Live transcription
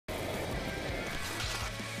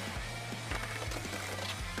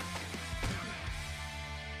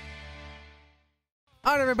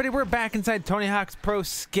Alright everybody, we're back inside Tony Hawk's Pro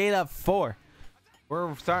Skate Up 4.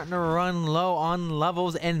 We're starting to run low on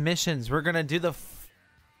levels and missions. We're gonna do the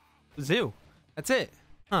zoo. That's it.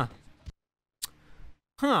 Huh.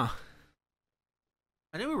 I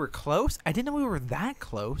knew we were close. I didn't know we were that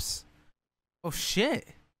close. Oh shit.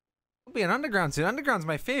 It'll be an underground soon. Underground's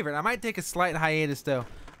my favorite. I might take a slight hiatus though.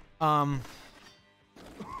 I'm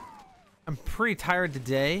pretty tired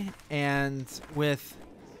today, and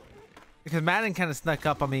because Madden kind of snuck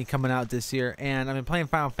up on me coming out this year, and I've been playing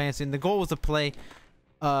Final Fantasy, and the goal was to play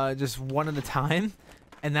just one at a time,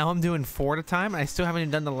 and now I'm doing 4 at a time, and I still haven't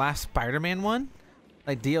even done the last Spider-Man one,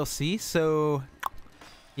 like DLC, so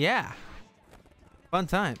yeah, fun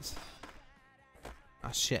times.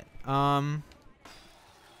 Oh shit.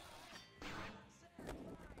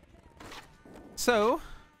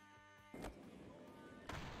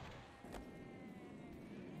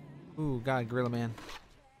 Ooh, God, Gorilla Man.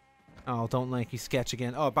 Oh, don't like you sketch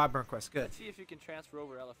again. Oh, Bob Burnquist, good. Let's see if you can transfer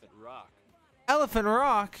over Elephant Rock. Elephant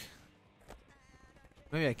Rock?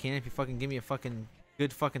 Maybe I can if you fucking give me a fucking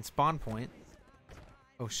good fucking spawn point.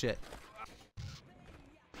 Oh shit.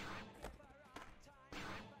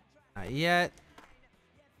 Not yet.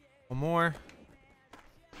 One more.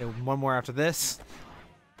 Okay, one more after this.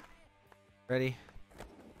 Ready?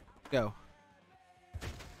 Go.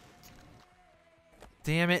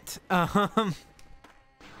 Damn it.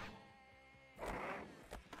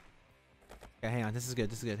 Okay, hang on. This is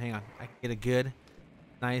good. This is good. Hang on. I can get a good,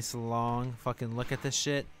 nice, long fucking look at this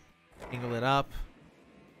shit. Angle it up.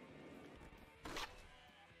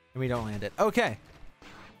 And we don't land it. Okay.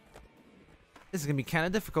 This is going to be kind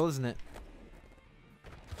of difficult, isn't it?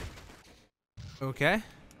 Okay. I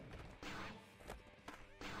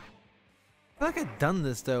feel like I've done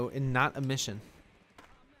this, though, in not a mission.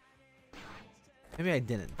 Maybe I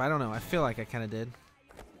didn't, but I don't know. I feel like I kind of did.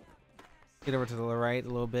 Get over to the right a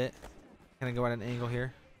little bit. Kind of go at an angle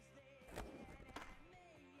here.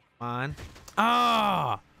 Come on.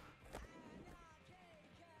 Ah!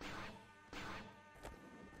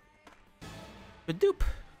 Badoop.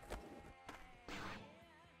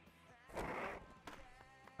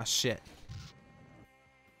 Ah, shit.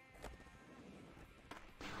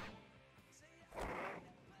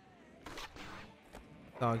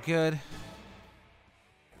 It's all good.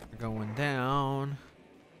 We're going down.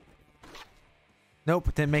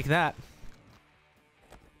 Nope, didn't make that.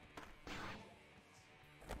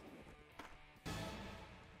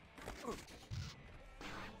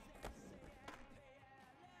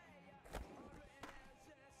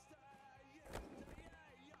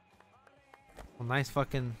 Well, nice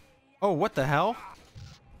fucking... Oh, what the hell?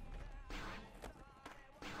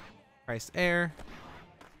 Price air.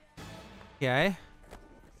 Okay.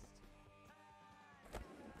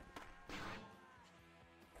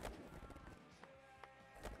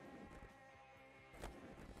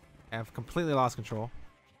 I've completely lost control.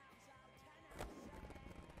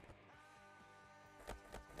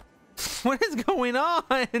 What is going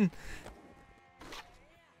on?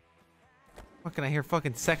 Fucking, I hear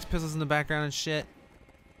fucking Sex Pistols in the background and shit.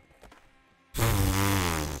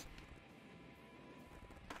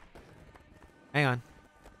 Hang on.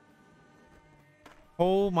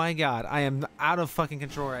 Oh my god, I am out of fucking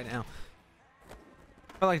control right now.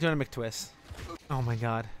 I feel like doing a McTwist. Oh my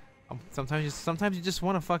god. Sometimes you just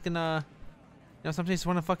want to fucking sometimes you just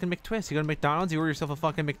want to fucking McTwist. You go to McDonald's, you order yourself a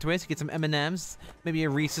fucking McTwist, you get some M&Ms, maybe a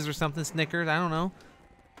Reese's or something, Snickers, I don't know.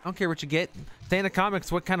 I don't care what you get. Stay in the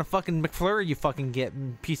comics what kind of fucking McFlurry you fucking get,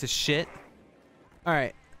 piece of shit.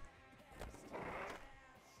 Alright.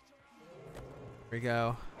 Here we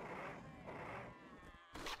go.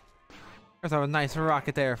 There's a nice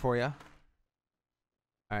rocket there for you.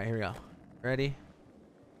 Alright, here we go. Ready?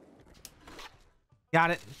 Got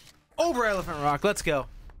it. Over Elephant Rock. Let's go.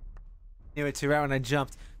 Knew it too. Right when I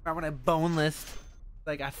jumped. Right when I boneless.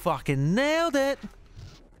 Like I fucking nailed it.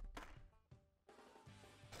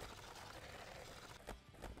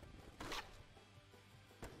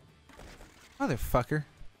 Motherfucker.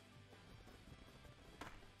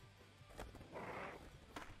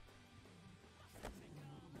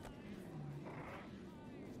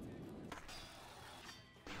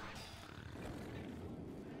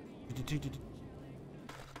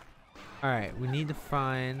 Alright, we need to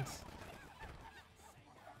find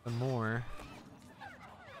some more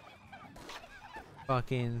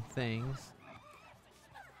fucking things.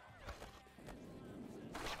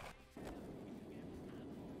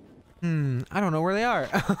 I don't know where they are.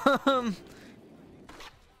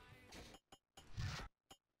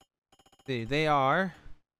 See, they are.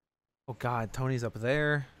 Oh god, Tony's up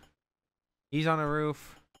there. He's on a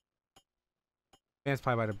roof. Bam's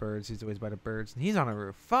probably by the birds. He's always by the birds. And he's on a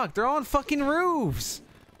roof. Fuck, they're all on fucking roofs.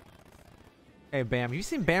 Hey, Bam. Have you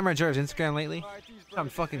seen Bam Margera's Instagram lately? I'm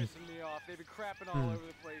fucking... me off. They've been crapping all over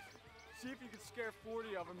the place. See if you can scare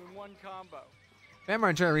 40 of them in one combo. Bam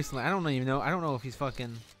Margera recently, I don't even know. I don't know if he's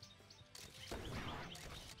fucking...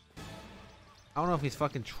 I don't know if he's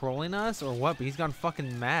fucking trolling us or what, but he's gone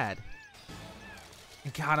fucking mad.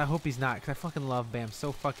 God, I hope he's not, because I fucking love Bam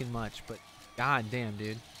so fucking much, but god damn,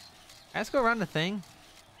 dude. Let's go around the thing.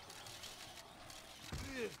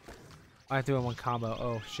 I have to do it in one combo.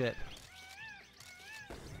 Oh, shit.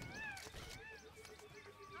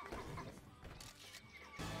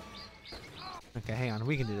 Okay, hang on.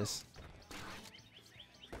 We can do this.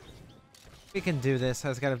 We can do this. I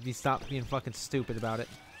just gotta stop being fucking stupid about it.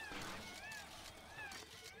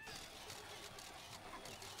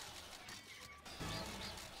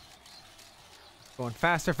 Going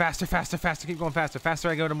faster, faster, faster, faster. Keep going faster. Faster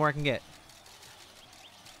I go, the more I can get.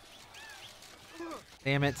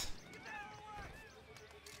 Damn it.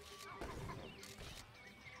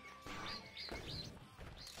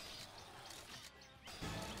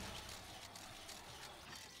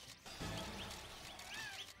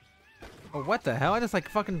 Oh, what the hell? I just like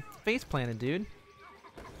fucking face planted, dude.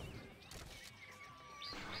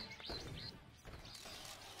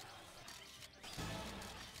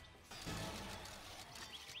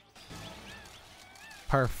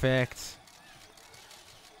 Perfect.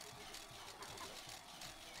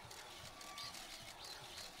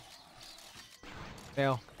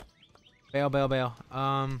 Bail. Bail, bail, bail.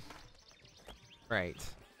 Right.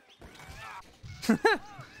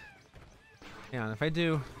 Yeah, if I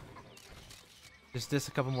do just this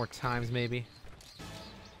a couple more times, maybe.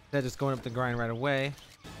 Instead of just going up the grind right away.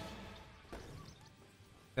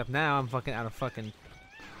 Except now I'm fucking out of fucking...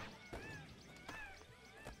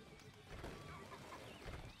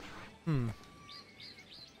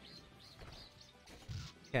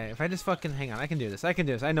 Okay, if I just fucking... Hang on, I can do this. I can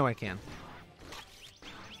do this. I know I can.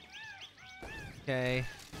 Okay.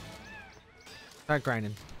 Start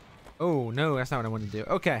grinding. Oh, no, that's not what I wanted to do.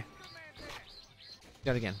 Okay.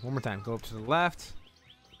 Do it again. One more time. Go up to the left.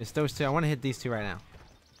 It's those two. I want to hit these two right now.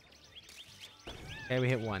 Okay, we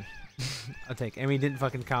hit one. I'll take it. And we didn't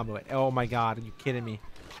fucking combo it. Oh my god, are you kidding me?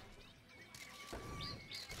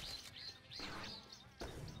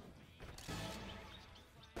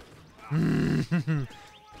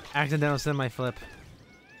 Accidental semi-flip.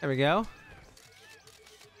 There we go.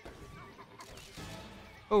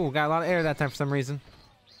 Oh, got a lot of air that time for some reason.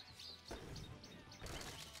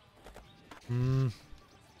 Thinking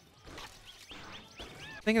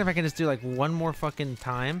if I can just do like one more fucking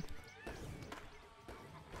time.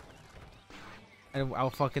 And I'll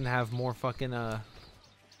fucking have more fucking, like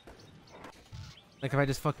if I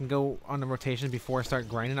just fucking go on the rotation before I start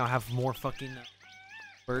grinding, I'll have more fucking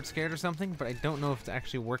bird scared or something, but I don't know if it's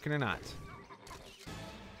actually working or not.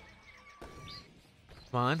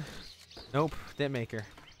 Come on. Nope, didn't make her.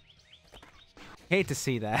 Hate to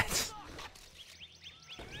see that.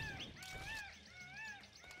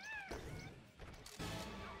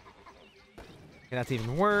 Okay, that's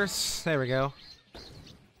even worse. There we go.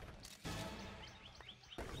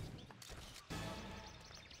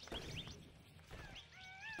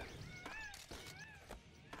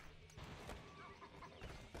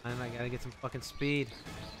 And I gotta get some fucking speed.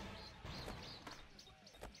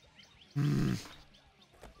 And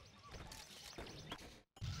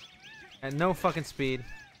no fucking speed.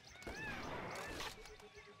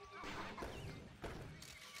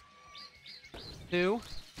 Two.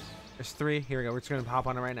 There's three. Here we go. We're just gonna hop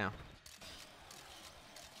on it right now.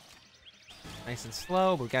 Nice and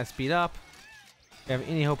slow, but we gotta speed up. If we have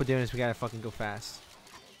any hope of doing this, we gotta fucking go fast.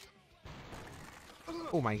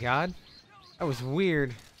 Oh my god. That was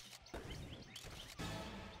weird.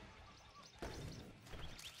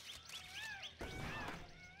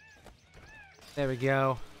 There we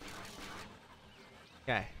go.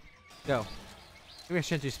 Okay. Go. Maybe I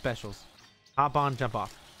shouldn't do specials. Hop on, jump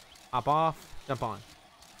off. Hop off, jump on.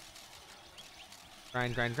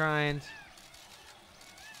 Grind, grind, grind.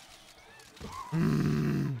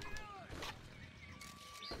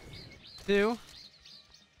 Two.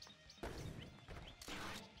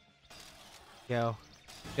 Go.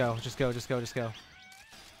 Go. Just go, just go, just go.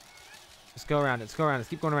 Just go around it. Just go around it. Just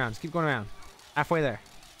keep going around. Just keep going around. Halfway there.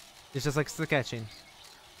 It's just like stick catching.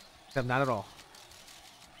 Except not at all.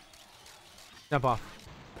 Jump off.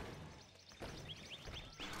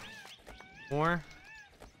 More.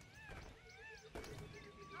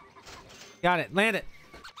 Got it. Land it.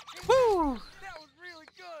 Woo! That was really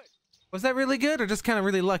good. Was that really good or just kind of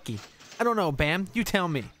really lucky? I don't know, Bam. You tell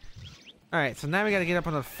me. Alright, so now we gotta get up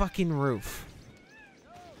on the fucking roof.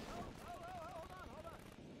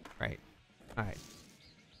 All right,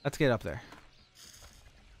 let's get up there.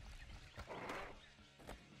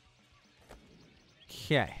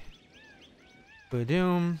 Okay.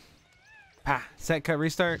 Boom. Ah, set, cut,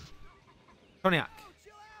 restart. Tony Hawk.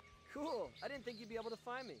 Cool. I didn't think you'd be able to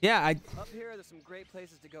find me. Yeah, Up here, there's some great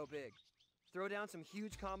places to go big. Throw down some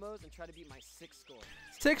huge combos and try to beat my 6 score.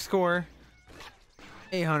 6 score.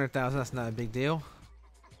 800,000. That's not a big deal.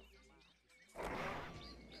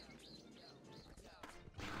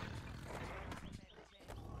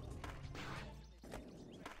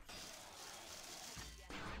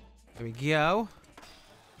 There we go.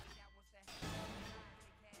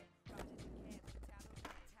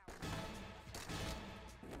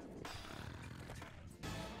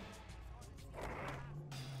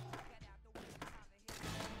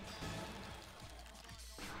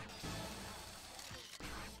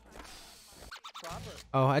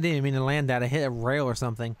 Oh, I didn't even mean to land that. I hit a rail or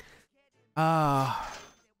something. When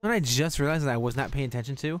I just realized that I was not paying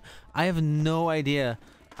attention to, I have no idea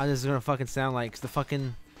how this is gonna fucking sound like. 'Cause the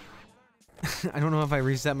fucking, I don't know if I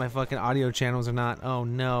reset my fucking audio channels or not. Oh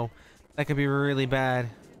no, that could be really bad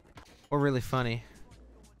or really funny.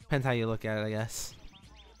 Depends how you look at it, I guess.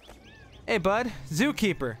 Hey, bud,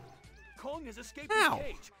 zookeeper. Kong has escaped Ow. his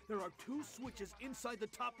cage. There are 2 switches inside the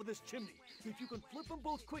top of this chimney. If you can flip them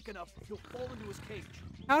both quick enough, he'll fall into his cage.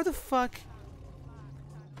 How the fuck?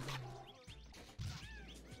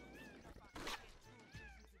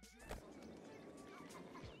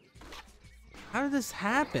 How did this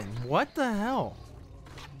happen? What the hell?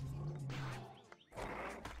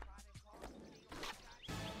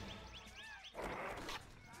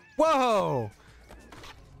 Whoa!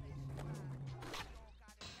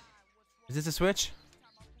 Is this a switch?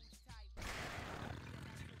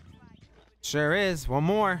 Sure is. One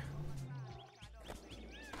more.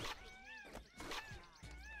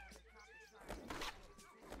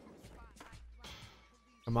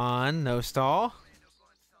 Come on, no stall.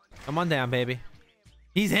 Come on down, baby.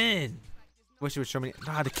 He's in. Wish it would show me.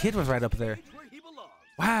 Ah, the kid was right up there. Where he belongs.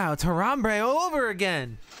 Wow, Tarambre all over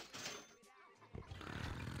again.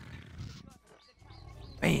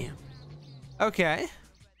 Bam. Okay.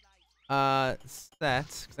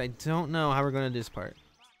 Stats, because I don't know how we're gonna do this part.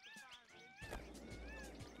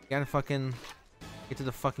 Gotta fucking get to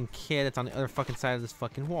the fucking kid that's on the other fucking side of this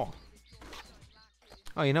fucking wall.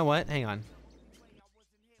 Oh, you know what? Hang on.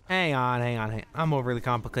 Hang on. I'm overly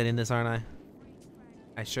complicating this, aren't I?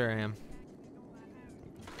 I sure am.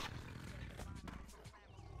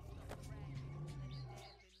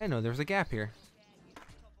 I know there was a gap here.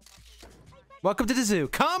 Welcome to the zoo.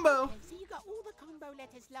 Combo! So you got all the combo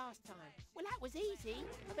letters last time. Well, that was easy.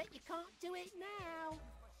 I bet you can't do it now.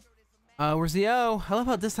 Where's the O? I love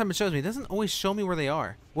how this time it shows me. It doesn't always show me where they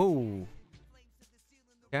are. Whoa.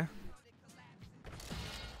 Yeah.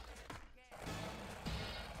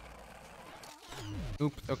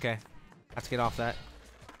 Oops, okay. Let's get off that.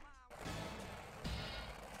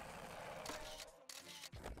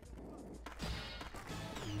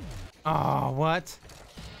 Oh, what?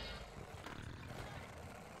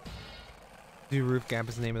 Zoo Roof Gap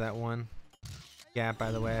is the name of that one. Gap,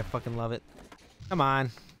 by the way. I fucking love it. Come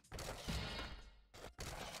on.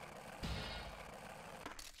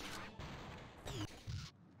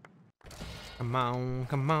 Come on,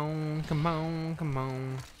 come on, come on, come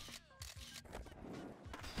on.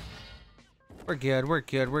 We're good, we're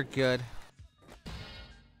good, we're good.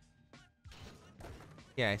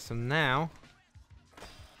 Okay, so now.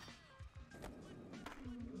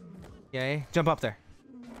 Okay, jump up there.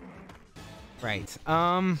 Right.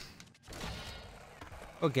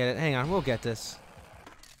 We'll get it. Hang on, we'll get this.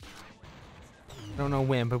 I don't know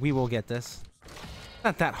when, but we will get this.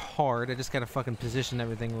 Not that hard. I just gotta fucking position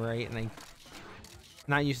everything right, and I'm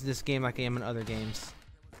not used to this game like I am in other games.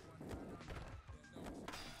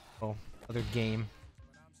 Oh, other game.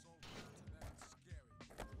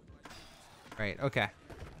 Right. Okay.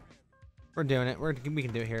 We're doing it. We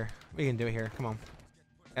can do it here. We can do it here. Come on.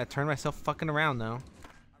 Gotta turn myself fucking around though.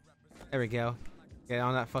 There we go. Get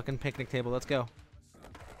on that fucking picnic table. Let's go.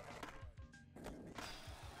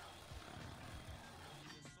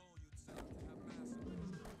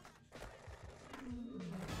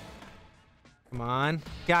 Come on.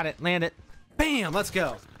 Got it. Land it. Bam! Let's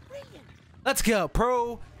go. Let's go.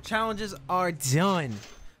 Pro challenges are done.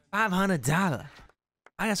 $500.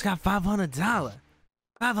 I just got $500.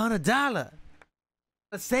 $500.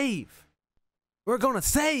 Let's save. We're gonna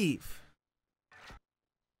save.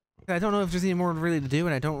 I don't know if there's any more really to do,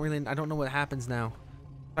 and I don't know what happens now.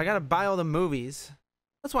 I gotta buy all the movies.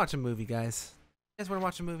 Let's watch a movie, guys. You guys wanna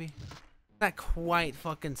watch a movie? Not quite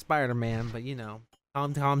fucking Spider-Man, but you know,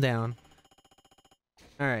 calm down.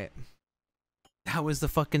 All right. That was the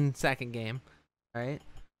fucking second game. All right.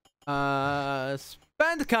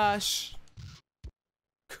 Spend cash.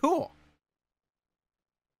 Cool.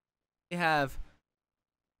 We have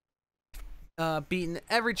beaten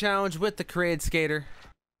every challenge with the created skater.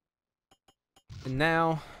 And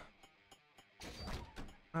now I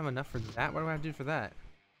don't have enough for that. What do I have to do for that?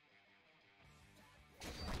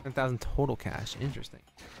 10,000 total cash. Interesting.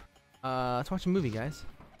 Let's watch a movie, guys.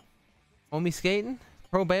 Homie skating,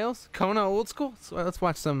 Pro Bales, Kona old school. So let's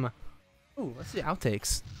watch some. Ooh, let's see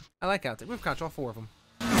outtakes. I like outtakes. We've caught all 4 of them.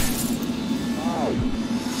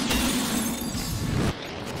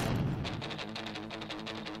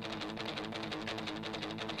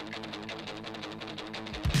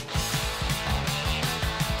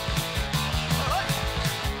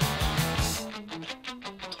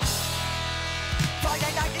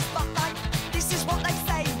 Friday night is my night. This is what they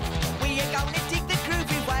say. We are gonna dig the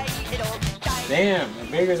groovy way. It all day. Damn, they're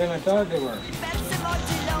bigger than I thought they were. Bouncing right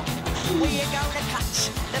along. We are gonna catch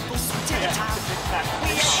the bus to the town.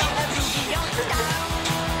 We are gonna boogie on down.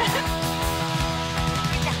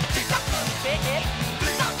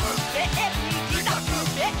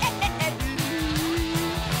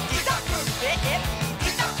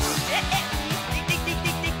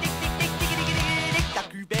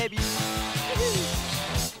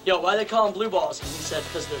 Yo, why they call them blue balls? And he said,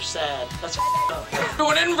 because they're sad. That's up. Do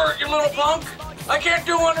an invert, you little punk! I can't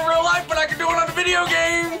do one in real life, but I can do it on a video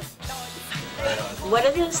game! What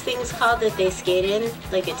are those things called that they skate in?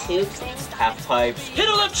 Like a tube thing? Half pipes. Hit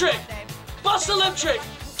a lip trick! Bust a lip trick!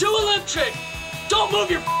 Do a lip trick! Don't move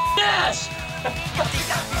your ass!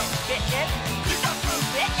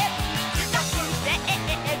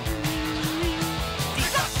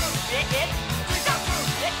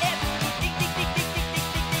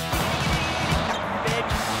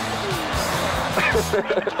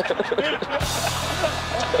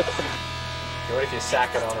 What if you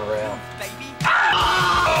sack it on a rail?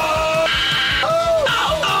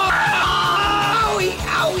 Owie,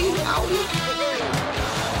 owie, owie.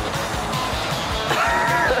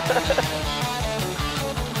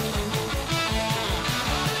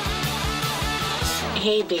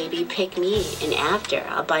 Hey baby, pick me, and after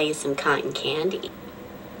I'll buy you some cotton candy.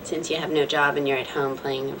 Since you have no job and you're at home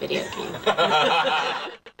playing a video game.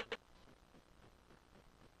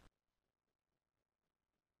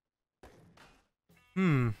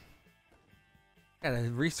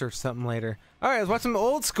 Gotta research something later. Alright, let's watch some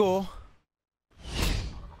old school.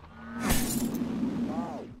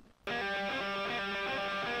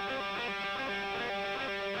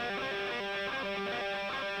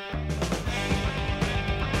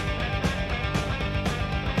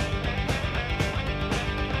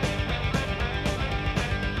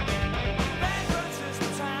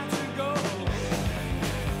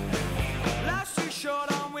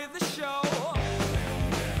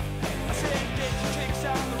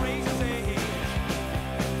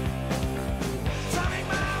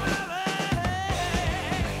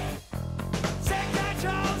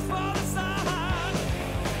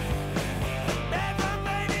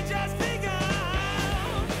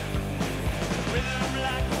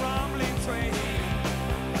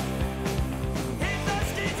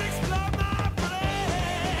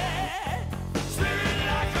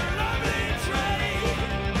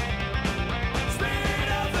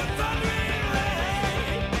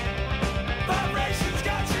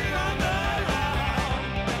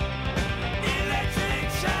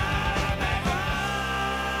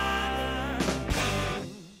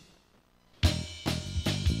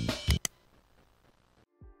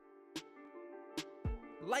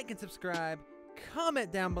 Like and subscribe,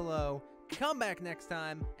 comment down below, come back next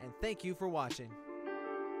time, and thank you for watching.